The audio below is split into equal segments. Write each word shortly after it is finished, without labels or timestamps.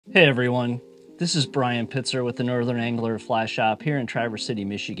Hey everyone, this is Brian Pitzer with the Northern Angler Fly Shop here in Traverse City,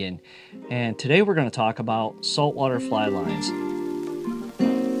 Michigan. And today we're going to talk about saltwater fly lines.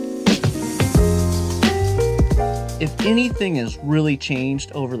 If anything has really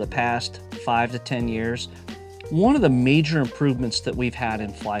changed over the past 5 to 10 years, one of the major improvements that we've had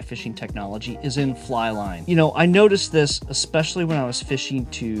in fly fishing technology is in fly line. You know, I noticed this especially when I was fishing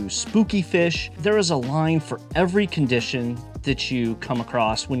to spooky fish. There is a line for every condition that you come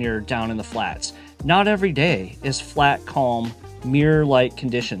across when you're down in the flats. Not every day is flat, calm, mirror-like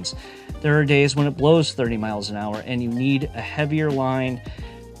conditions. There are days when it blows 30 miles an hour and you need a heavier line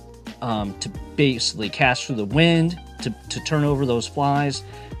to basically cast through the wind, to turn over those flies.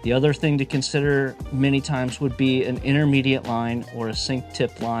 The other thing to consider many times would be an intermediate line or a sink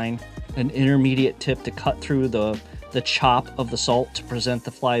tip line, an intermediate tip to cut through the chop of the salt to present the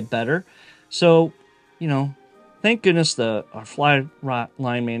fly better. So, you know, thank goodness our fly rod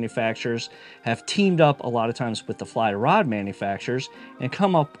line manufacturers have teamed up a lot of times with the fly rod manufacturers and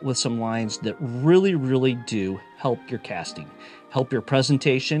come up with some lines that really do help your casting, help your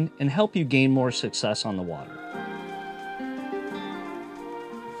presentation, and help you gain more success on the water.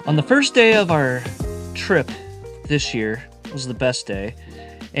 On the first day of our trip this year was the best day,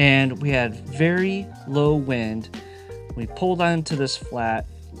 and we had very low wind. We pulled onto this flat,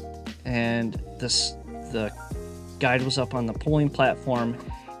 and the guide was up on the pulling platform,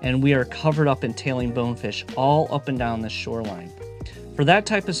 and we are covered up in tailing bonefish all up and down this shoreline. For that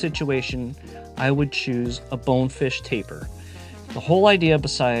type of situation, I would choose a bonefish taper. The whole idea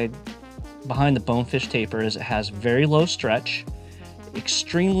behind the bonefish taper is it has very low stretch,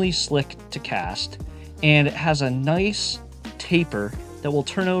 extremely slick to cast, and it has a nice taper that will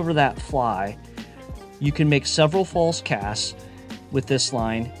turn over that fly. You can make several false casts with this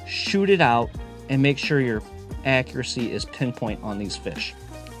line, shoot it out, and make sure your accuracy is pinpoint on these fish.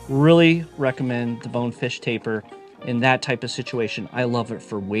 Really recommend the bonefish taper in that type of situation. I love it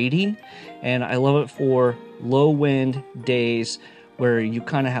for wading, and I love it for low wind days where you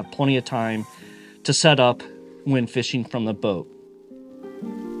kind of have plenty of time to set up when fishing from the boat.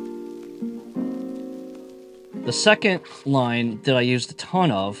 The second line that I used a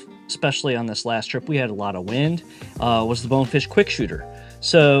ton of, especially on this last trip, we had a lot of wind, was the BONEFISH QUICKSHOOTER.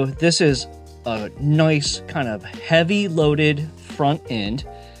 So this is a nice kind of heavy loaded front end,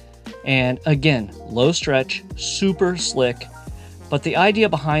 and again, low stretch, super slick. But the idea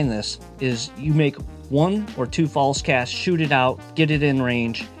behind this is you make 1 or 2 false casts, shoot it out, get it in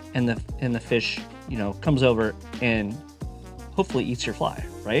range, and the fish, you know, comes over and hopefully eats your fly,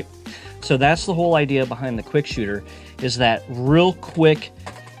 right? So that's the whole idea behind the QUICKSHOOTER, is that real quick,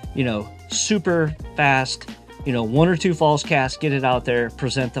 you know, super fast, you know, 1 or 2 false casts, get it out there,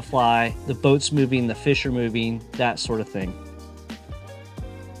 present the fly, the boat's moving, the fish are moving, that sort of thing.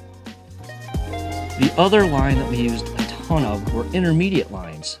 The other line that we used a ton of were intermediate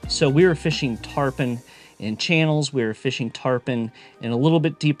lines. So we were fishing tarpon in channels, we were fishing tarpon in a little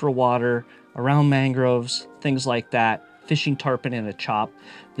bit deeper water, around mangroves, things like that, fishing tarpon in a chop.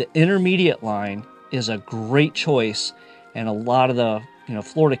 The intermediate line is a great choice, and a lot of the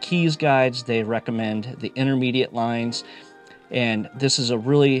Florida Keys guides, they recommend the intermediate lines, and this is a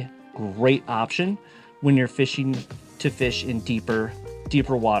really great option when you're fishing to fish in deeper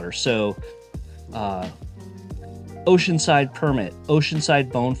water. So oceanside permit,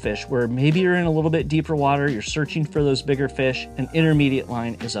 oceanside bonefish, where maybe you're in a little bit deeper water, you're searching for those bigger fish, an intermediate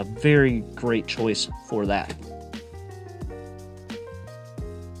line is a very great choice for that.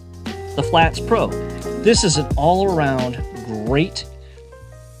 The Flats Pro. This is an all-around great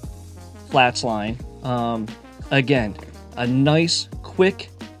flats line. Again, a nice, quick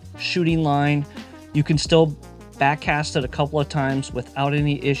shooting line. You can still backcast it a couple of times without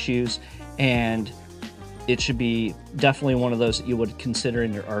any issues, and it should be definitely one of those that you would consider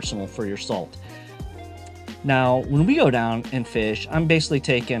in your arsenal for your salt. Now, when we go down and fish, I'm basically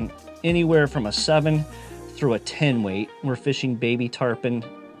taking anywhere from a 7 through a 10 weight. We're fishing baby tarpon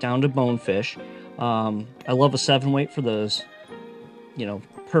down to bonefish. I love a 7 weight for those, you know,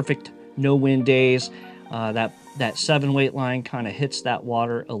 perfect no wind days. That 7 weight line kind of hits that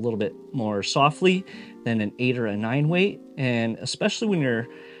water a little bit more softly than an 8 or a 9 weight. And especially when you're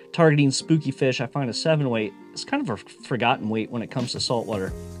targeting spooky fish, I find a 7 weight is kind of a forgotten weight when it comes to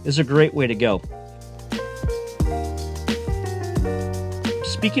saltwater. It's a great way to go.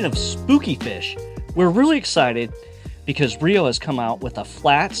 Speaking of spooky fish, we're really excited because Rio has come out with a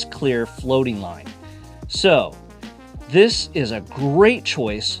flats clear floating line. So this is a great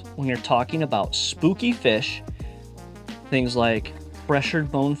choice when you're talking about spooky fish, things like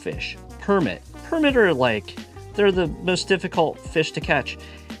pressured bonefish, permit are like, they're the most difficult fish to catch.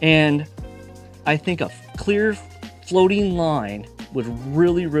 And I think a clear floating line would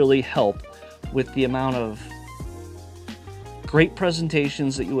really, really help with the amount of great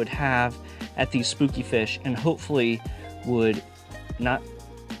presentations that you would have at these spooky fish, and hopefully would not,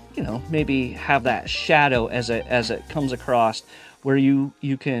 you know, maybe have that shadow as it comes across, where you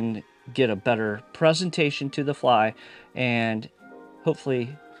can get a better presentation to the fly and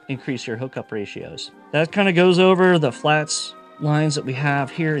hopefully increase your hookup ratios. That kind of goes over the flats lines that we have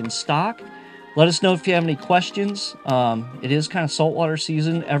here in stock. Let us know if you have any questions. It is kind of saltwater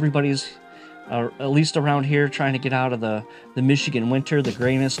season. Everybody's, at least around here, trying to get out of the Michigan winter, the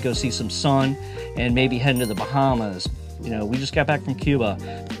grayness, go see some sun, and maybe heading to the Bahamas. You know, we just got back from Cuba,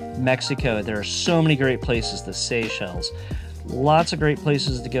 Mexico. There are so many great places, the Seychelles. Lots of great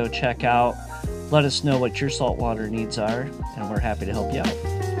places to go check out. Let us know what your saltwater needs are, and we're happy to help you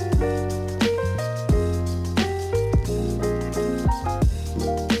out.